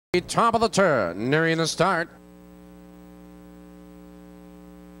Top of the turn, nearing the start.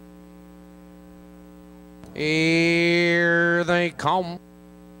 Here they come.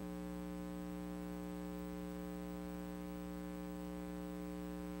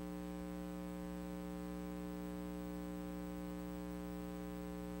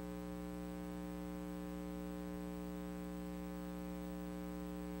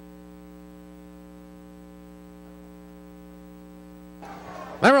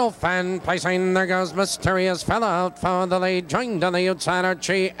 Merrill fan placing, there goes Mysterious Fella out for the lead, joined on the outside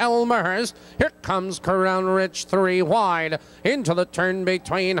Archie Elmhurst. Here comes Crown Rich 3 wide, into the turn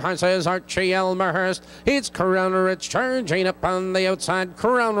between horses Archie Elmhurst. It's Crown Rich charging up on the outside.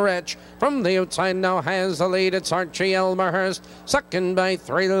 Crown Rich from the outside now has the lead, it's Archie Elmhurst. Second by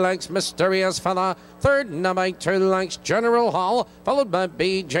 3 lengths Mysterious Fella. Third now by 2 lengths General Hall, followed by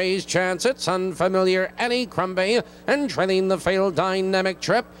BJ's Chance. It's Unfamiliar, Annie Crombie, and trailing the field Dynamic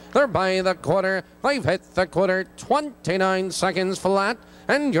Trip. They're by the quarter. They've hit the quarter, 29 seconds flat.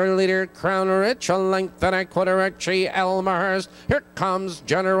 And your leader, Crown Rich, a length and a quarter, Archie Elmhurst. Here comes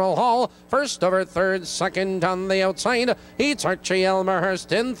General Hall, first over third, second on the outside. It's Archie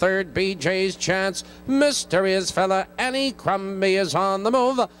Elmhurst in third, BJ's Chance. Mysterious Fella, Annie Crombie is on the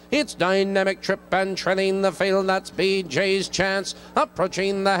move. It's Dynamic Trip and trailing the field, that's BJ's Chance.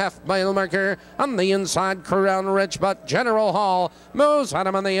 Approaching the half-mile marker on the inside, Crown Rich, but General Hall moves at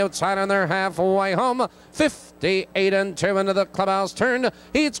him on the outside, and they're halfway home. 58 and 2 into the clubhouse turn.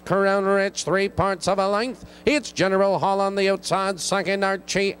 It's Crown Rich, 3 parts of a length. It's General Hall on the outside, second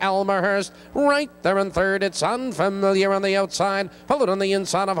Archie Elmhurst. Right there in third, it's Unfamiliar on the outside, followed on the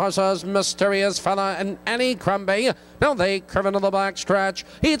inside of horses Mysterious Fella and Annie Crombie. Now they curve into the back stretch.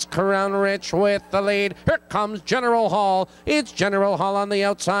 It's Crown Rich with the lead. Here comes General Hall. It's General Hall on the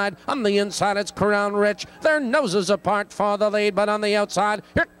outside. On the inside, it's Crown Rich. Their noses apart for the lead, but on the outside,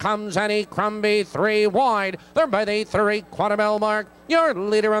 here comes Annie Crombie, 3 wide. They're by the 3/4 mile mark. Your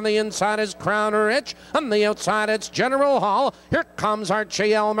leader on the inside is Crown Rich. On the outside, it's General Hall. Here comes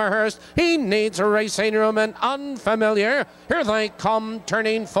Archie Elmhurst. He needs a racing room and Unfamiliar. Here they come,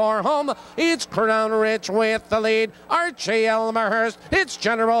 turning for home. It's Crown Rich with the lead. Archie Elmhurst. It's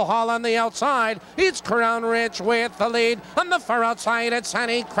General Hall on the outside. It's Crown Rich with the lead. On the far outside, it's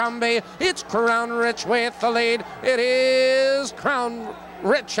Annie Crombie. It's Crown Rich with the lead. It is Crown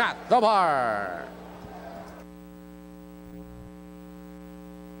Rich at the bar.